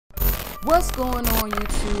What's going on,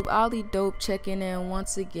 YouTube? Ollie Dope checking in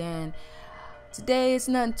once again. Today it's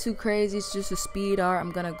nothing too crazy, it's just a speed art.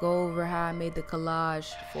 I'm gonna go over how I made the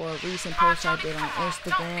collage for a recent post I did on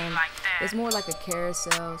Instagram. It's more like a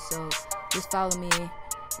carousel, so just follow me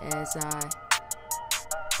as I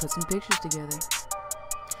put some pictures together.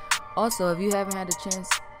 Also, if you haven't had a chance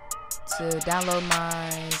to download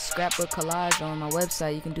my scrapbook collage on my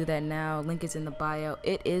website, you can do that now. Link is in the bio.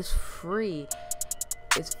 It is free.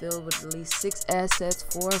 It's filled with at least 6 assets,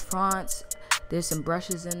 4 fonts. There's some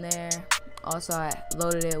brushes in there. Also, I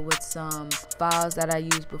loaded it with some files that I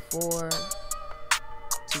used before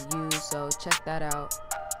to use, so check that out.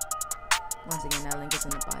 Once again, that link is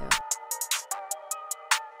in the bio.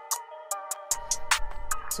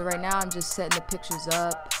 So right now I'm just setting the pictures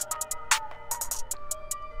up,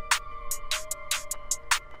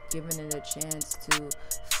 giving it a chance to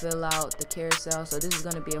fill out the carousel. So this is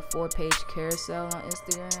going to be a 4-page carousel on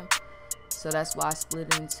Instagram, so that's why I split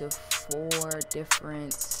it into 4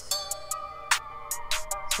 different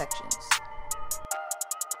sections.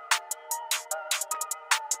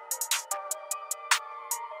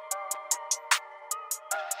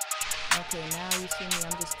 Okay, now you see me,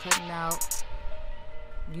 I'm just cutting out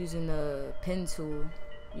using the pen tool.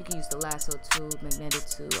 You can use the lasso tool, magnetic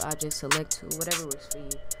tool, object select tool, whatever works for you.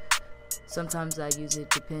 Sometimes I use it,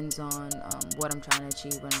 depends on what I'm trying to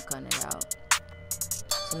achieve when I'm cutting it out.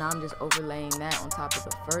 So now I'm just overlaying that on top of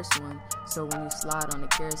the first one, so when you slide on the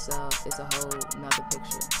carousel, it's a whole nother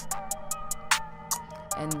picture.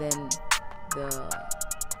 And then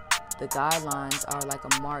the guidelines are like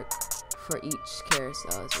a mark for each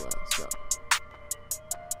carousel as well. So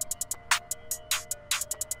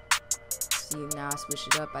see, now I switch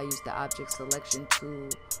it up. I use the object selection tool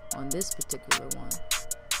on this particular one.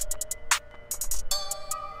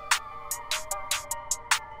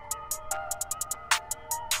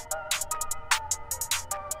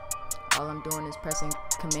 All I'm doing is pressing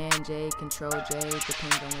Command J, Control J,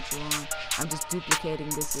 depends on what you want. I'm just duplicating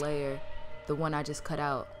this layer, the one I just cut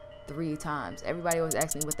out, 3 times. Everybody always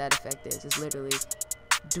asks me what that effect is. It's literally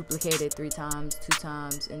duplicate it 3 times, 2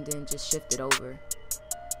 times, and then just shift it over.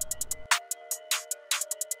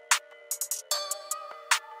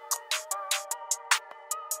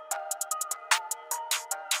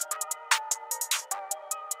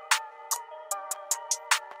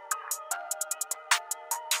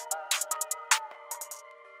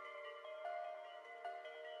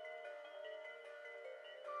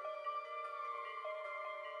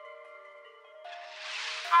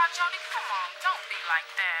 Oh, Jody, come on, don't be like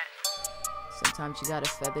that. Sometimes you gotta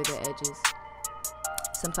feather the edges.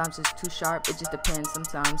 Sometimes it's too sharp, it just depends.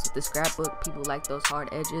 Sometimes with the scrapbook, people like those hard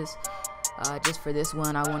edges. Just for this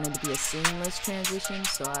one, I wanted to be a seamless transition,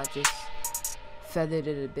 so I just feathered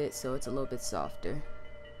it a bit so it's a little bit softer.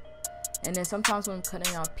 And then sometimes when I'm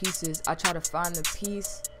cutting out pieces, I try to find the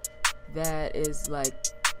piece that is like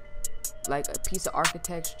a piece of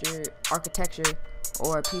architecture,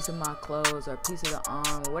 or a piece of my clothes, or a piece of the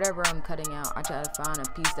arm, or whatever I'm cutting out. I try to find a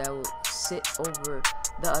piece that will sit over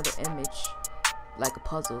the other image like a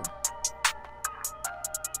puzzle.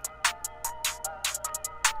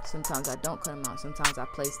 Sometimes I don't cut them out. Sometimes I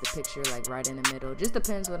place the picture like right in the middle. Just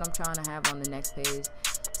depends what I'm trying to have on the next page.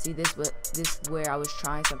 See, this where I was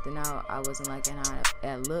trying something out, I wasn't liking how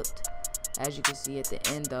it looked. As you can see at the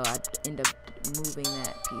end though, I end up moving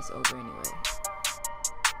that piece over anyway.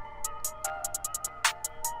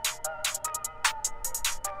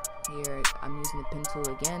 Here I'm using the pen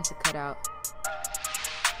tool again to cut out,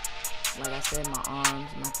 like I said, my arms,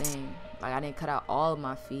 my thing. Like I didn't cut out all of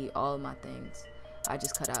my feet, all of my things. I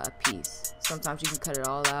just cut out a piece. Sometimes you can cut it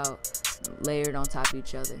all out, layered on top of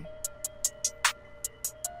each other.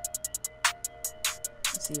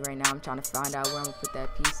 See, right now I'm trying to find out where I'm gonna put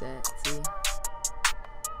that piece at. See?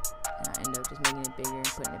 And I end up just making it bigger and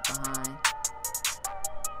putting it behind.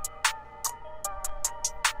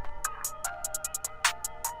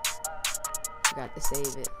 Forgot to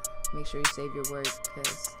save it. Make sure you save your work,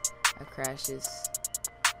 because a crash is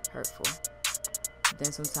hurtful.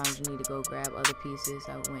 Then sometimes you need to go grab other pieces.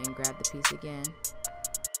 I went and grabbed the piece again.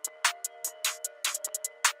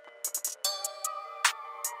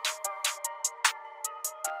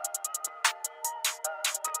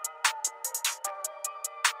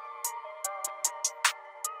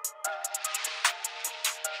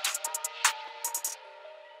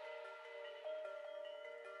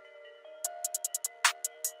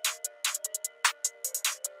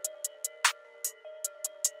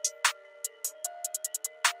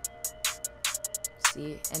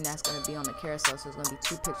 See, and that's going to be on the carousel, so it's going to be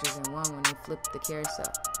 2 pictures in one when they flip the carousel.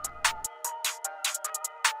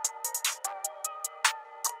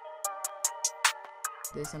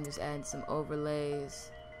 this, I'm just adding some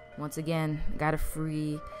overlays. Once again, got a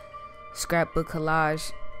free scrapbook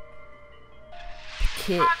collage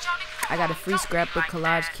kit. I got a free scrapbook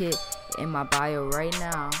collage kit in my bio right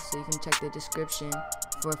now, so you can check the description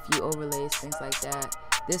for a few overlays, things like that.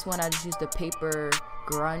 This one I just used a paper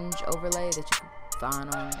grunge overlay that you can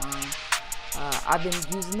find online. I've been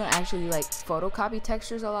using the actually like photocopy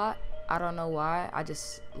textures a lot. I don't know why. I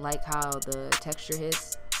just like how the texture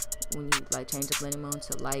hits when you like change the blending mode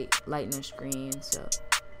to lighten screen. So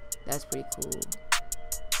that's pretty cool.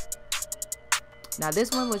 Now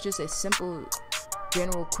this one was just a simple,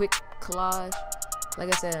 general, quick collage.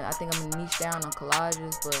 Like I said, I think I'm gonna niche down on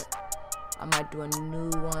collages, but I might do a new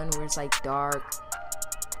one where it's like dark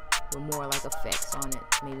with more like effects on it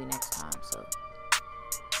maybe next time. So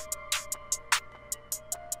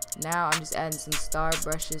now I'm just adding some star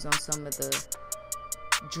brushes on some of the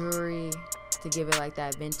jewelry to give it like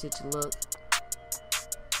that vintage look.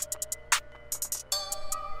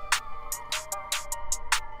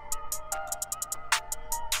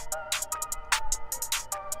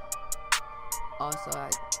 Also, I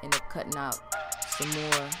end up cutting out some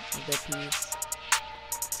more of the piece.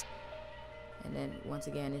 And then once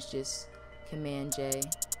again, it's just Command J,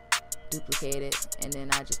 duplicate it, and then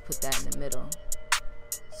I just put that in the middle.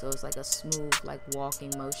 So it's like a smooth, like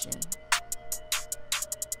walking motion.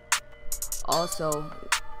 Also,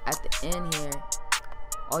 at the end here,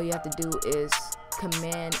 all you have to do is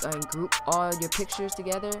command and group all your pictures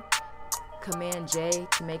together. Command J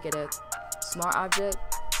to make it a smart object.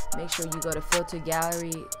 Make sure you go to filter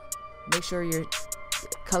gallery. Make sure your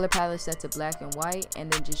color palette set to black and white,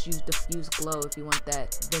 and then just use diffuse glow if you want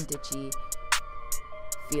that vintagey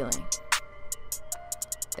feeling.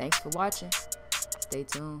 Thanks for watching. Stay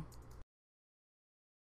tuned.